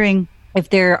was wondering if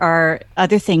there are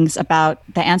other things about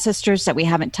the ancestors that we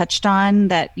haven't touched on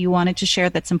that you wanted to share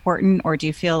that's important, or do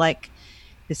you feel like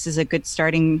this is a good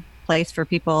starting place for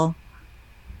people?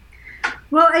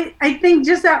 Well, I think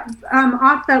just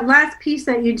off that last piece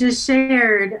that you just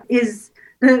shared is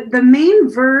the main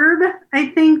verb, I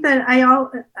think, that I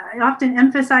often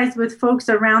emphasize with folks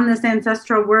around this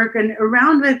ancestral work and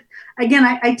around with, again,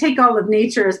 I take all of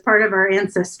nature as part of our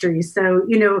ancestry. So,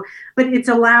 but it's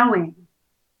allowing,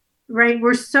 right?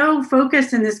 We're so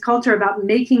focused in this culture about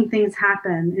making things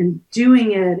happen and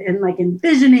doing it and like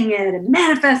envisioning it and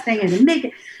manifesting it and make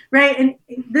it, right? And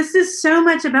this is so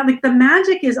much about like the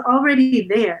magic is already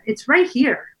there. It's right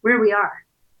here where we are.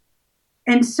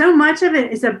 And so much of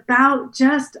it is about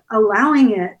just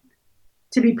allowing it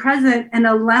to be present and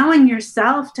allowing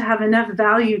yourself to have enough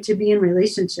value to be in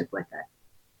relationship with it.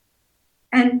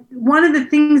 And one of the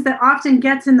things that often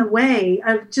gets in the way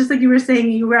of, just like you were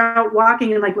saying, you were out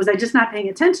walking and like, was I just not paying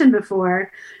attention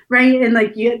before? Right. And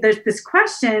like, there's this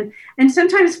question. And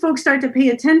sometimes folks start to pay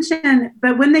attention,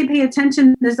 but when they pay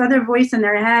attention, this other voice in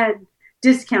their head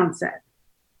discounts it.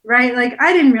 Right? Like,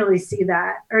 I didn't really see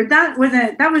that, or that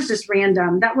was just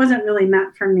random. That wasn't really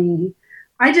meant for me.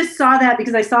 I just saw that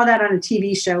because I saw that on a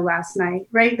TV show last night,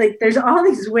 right? Like, there's all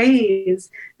these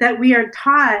ways that we are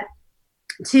taught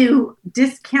to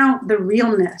discount the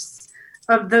realness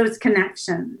of those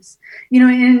connections.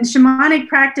 In shamanic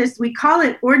practice, we call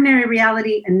it ordinary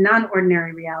reality and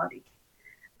non-ordinary reality.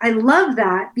 I love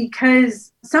that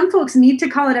because some folks need to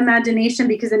call it imagination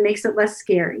because it makes it less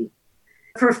scary.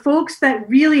 For folks that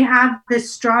really have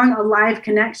this strong, alive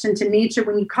connection to nature,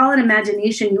 when you call it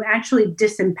imagination, you actually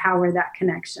disempower that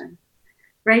connection,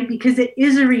 right? Because it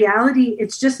is a reality.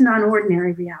 It's just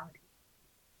non-ordinary reality.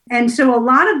 And so a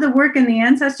lot of the work in the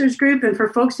Ancestors group, and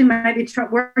for folks who might be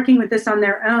working with this on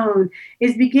their own,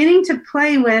 is beginning to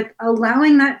play with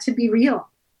allowing that to be real.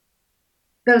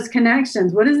 Those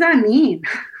connections. What does that mean?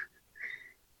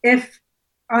 If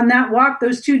on that walk,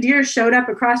 those 2 deer showed up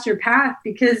across your path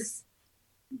because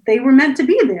they were meant to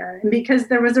be there and because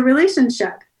there was a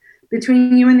relationship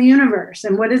between you and the universe.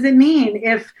 And what does it mean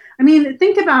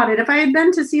think about it. If I had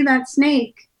been to see that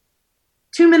snake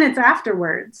 2 minutes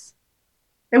afterwards,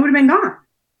 it would have been gone.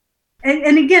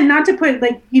 And again, not to put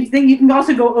like, you can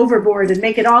also go overboard and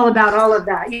make it all about all of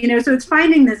that, so it's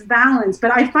finding this balance.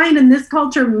 But I find in this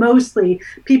culture, mostly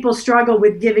people struggle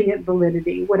with giving it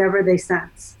validity, whatever they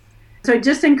sense. So I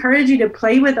just encourage you to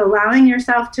play with allowing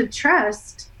yourself to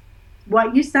trust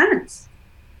what you sense.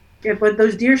 If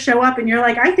those deer show up and you're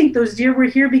like, I think those deer were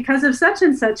here because of such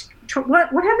and such, what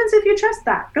happens if you trust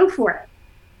that? Go for it.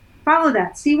 Follow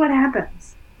that. See what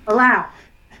happens. Allow.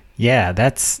 Yeah,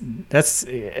 that's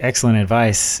excellent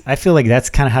advice. I feel like that's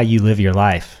kind of how you live your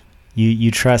life.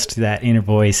 You trust that inner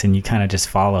voice and you kind of just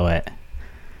follow it.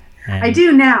 And I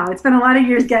do now. It's been a lot of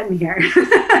years getting here.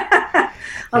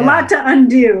 A lot to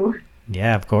undo.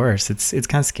 Yeah, of course. It's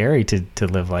kind of scary to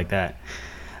live like that.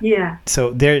 Yeah.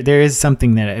 So there is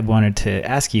something that I wanted to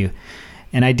ask you,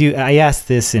 and I ask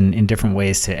this in different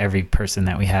ways to every person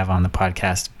that we have on the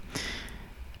podcast.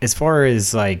 As far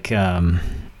as like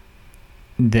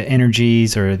the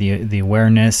energies or the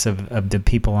awareness of the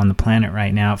people on the planet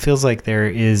right now, it feels like there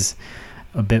is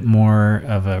a bit more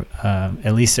of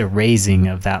at least a raising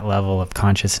of that level of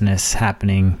consciousness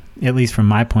happening, at least from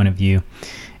my point of view.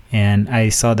 And I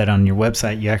saw that on your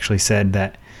website, you actually said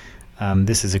that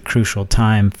this is a crucial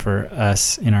time for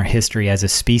us in our history as a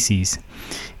species.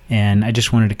 And I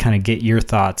just wanted to kind of get your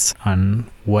thoughts on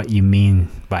what you mean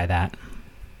by that.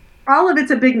 all of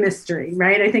it's a big mystery,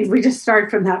 right? I think we just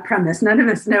start from that premise. None of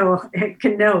us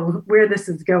can know where this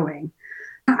is going.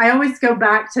 I always go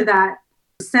back to that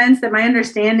sense that my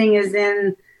understanding is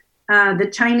in the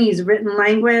Chinese written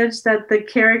language, that the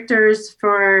characters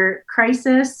for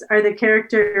crisis are the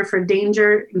character for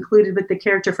danger included with the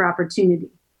character for opportunity.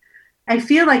 I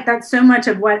feel like that's so much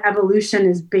of what evolution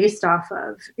is based off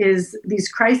of, is these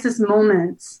crisis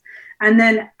moments. And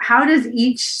then how does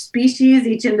each species,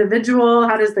 each individual,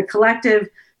 how does the collective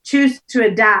choose to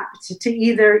adapt to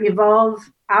either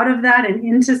evolve out of that and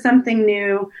into something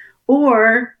new,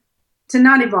 or to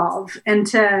not evolve and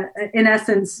to, in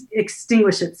essence,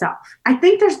 extinguish itself? I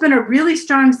think there's been a really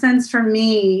strong sense for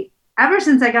me ever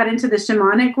since I got into the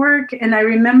shamanic work. And I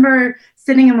remember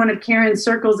sitting in one of Karen's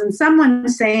circles and someone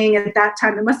saying at that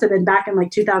time, it must have been back in like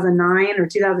 2009 or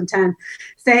 2010,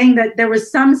 saying that there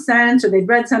was some sense, or they'd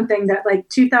read something that like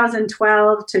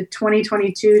 2012 to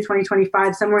 2022,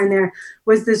 2025, somewhere in there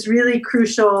was this really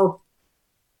crucial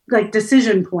like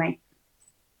decision point.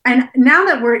 And now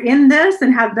that we're in this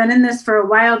and have been in this for a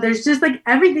while, there's just like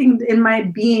everything in my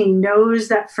being knows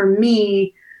that for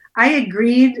me, I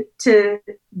agreed to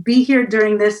be here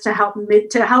during this to help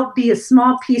be a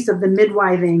small piece of the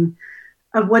midwiving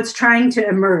of what's trying to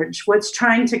emerge, what's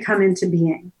trying to come into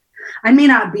being. I may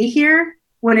not be here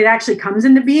when it actually comes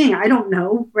into being. I don't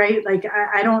know, right? Like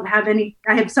I don't have I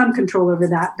have some control over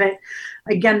that. But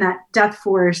again, that death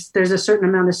force, there's a certain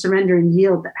amount of surrender and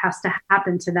yield that has to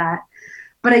happen to that.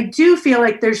 But I do feel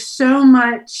like there's so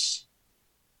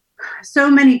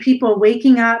many people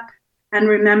waking up and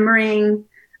remembering.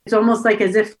 It's almost like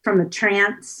as if from a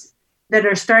trance, that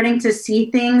are starting to see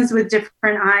things with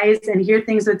different eyes and hear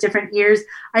things with different ears.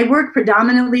 I work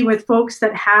predominantly with folks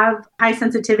that have high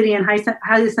sensitivity and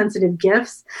highly sensitive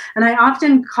gifts. And I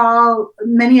often call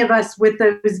many of us with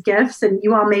those gifts, and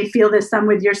you all may feel this some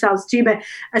with yourselves too, but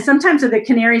sometimes are the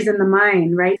canaries in the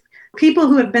mine, right? People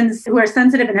who are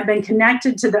sensitive and have been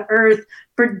connected to the earth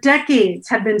for decades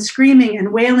have been screaming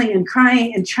and wailing and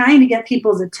crying and trying to get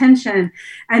people's attention.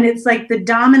 And it's like the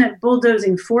dominant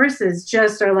bulldozing forces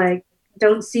just are like,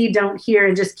 don't see, don't hear,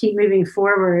 and just keep moving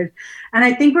forward. And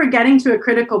I think we're getting to a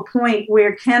critical point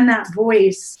where can that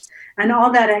voice and all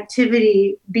that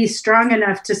activity be strong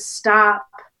enough to stop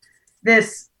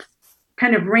this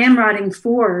kind of ramrodding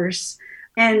force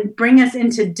and bring us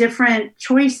into different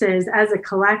choices as a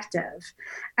collective.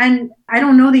 And I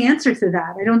don't know the answer to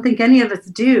that. I don't think any of us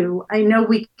do. I know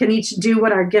we can each do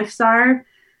what our gifts are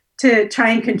to try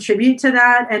and contribute to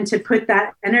that and to put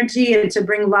that energy and to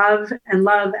bring love and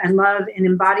love and love in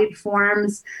embodied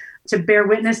forms, to bear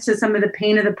witness to some of the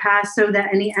pain of the past so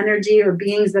that any energy or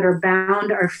beings that are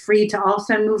bound are free to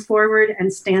also move forward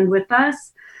and stand with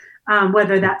us.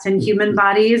 Whether that's in human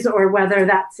bodies or whether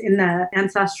that's in the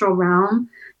ancestral realm.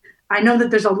 I know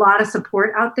that there's a lot of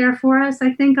support out there for us,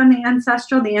 I think, on the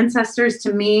ancestral. The ancestors,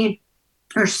 to me,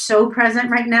 are so present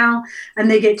right now,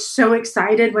 and they get so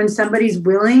excited when somebody's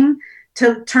willing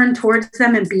to turn towards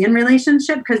them and be in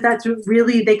relationship, because that's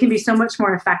really, they can be so much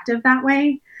more effective that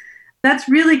way. That's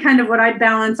really kind of what I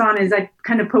balance on, is I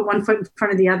kind of put one foot in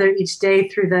front of the other each day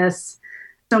through this.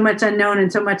 So much unknown and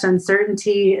so much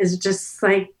uncertainty is just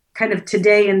like, kind of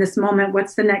today in this moment,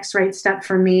 what's the next right step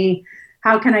for me?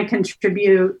 How can I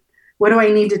contribute? What do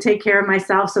I need to take care of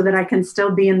myself so that I can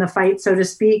still be in the fight, so to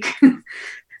speak,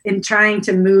 in trying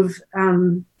to move,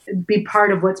 be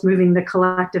part of what's moving the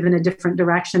collective in a different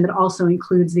direction that also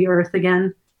includes the earth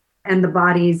again, and the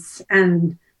bodies,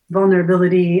 and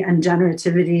vulnerability, and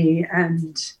generativity,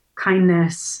 and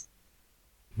kindness.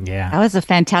 Yeah. That was a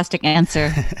fantastic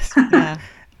answer. Yeah.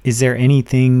 Is there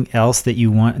anything else that you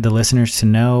want the listeners to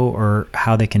know, or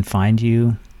how they can find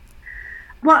you?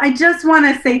 Well, I just want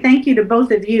to say thank you to both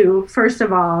of you, first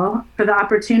of all, for the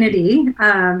opportunity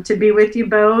to be with you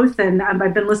both. And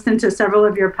I've been listening to several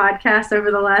of your podcasts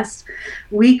over the last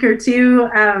week or two,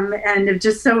 and have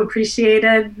just so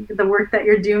appreciated the work that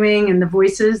you're doing and the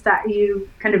voices that you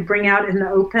kind of bring out in the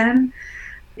open.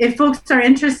 If folks are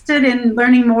interested in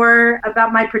learning more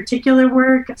about my particular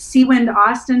work,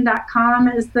 seawindaustin.com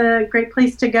is the great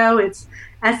place to go. It's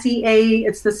SEA,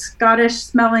 it's the Scottish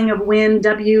spelling of wind,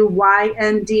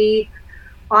 WYND,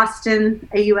 Austin,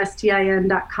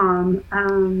 AUSTIN.com.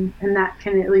 And that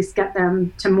can at least get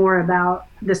them to more about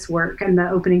this work and the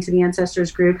opening to the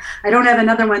Ancestors group. I don't have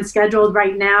another one scheduled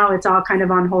right now. It's all kind of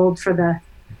on hold for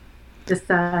this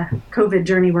COVID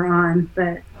journey we're on,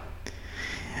 but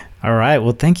all right.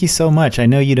 Well, thank you so much. I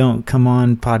know you don't come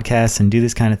on podcasts and do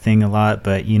this kind of thing a lot,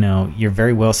 but, you're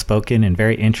very well spoken and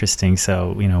very interesting.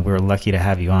 So, we're lucky to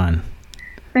have you on.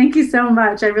 Thank you so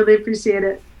much. I really appreciate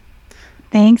it.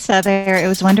 Thanks, Heather. It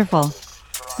was wonderful.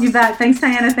 You bet. Thanks,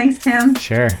 Diana. Thanks, Tim.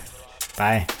 Sure.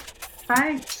 Bye.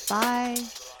 Bye. Bye.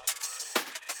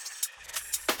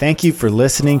 Thank you for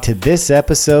listening to this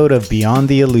episode of Beyond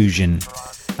the Illusion.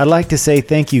 I'd like to say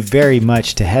thank you very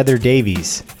much to Heather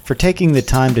Davies for taking the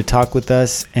time to talk with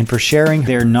us and for sharing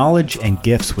their knowledge and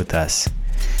gifts with us.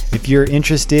 If you're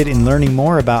interested in learning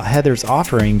more about Heather's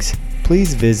offerings,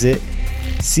 please visit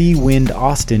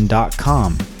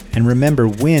seawynd.austin.com. And remember,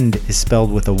 wind is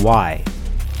spelled with a Y.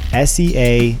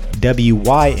 SEAWYND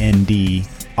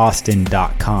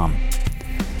Austin.com.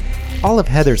 All of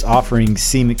Heather's offerings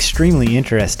seem extremely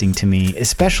interesting to me,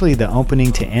 especially the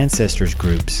opening to ancestors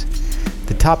groups.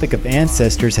 The topic of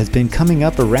ancestors has been coming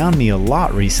up around me a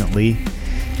lot recently,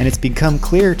 and it's become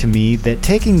clear to me that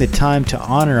taking the time to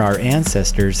honor our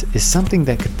ancestors is something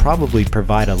that could probably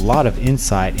provide a lot of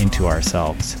insight into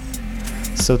ourselves.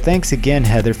 So thanks again,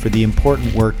 Heather, for the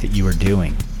important work that you are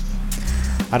doing.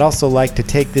 I'd also like to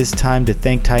take this time to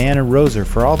thank Tiana Roser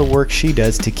for all the work she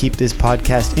does to keep this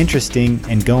podcast interesting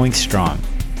and going strong.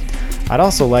 I'd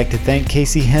also like to thank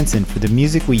Casey Henson for the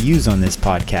music we use on this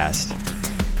podcast.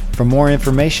 For more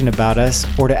information about us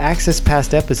or to access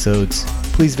past episodes,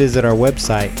 please visit our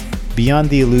website,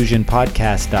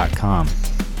 beyondtheillusionpodcast.com.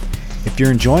 If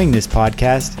you're enjoying this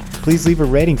podcast, please leave a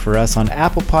rating for us on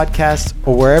Apple Podcasts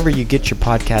or wherever you get your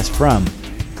podcast from.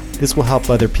 This will help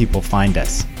other people find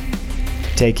us.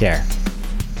 Take care.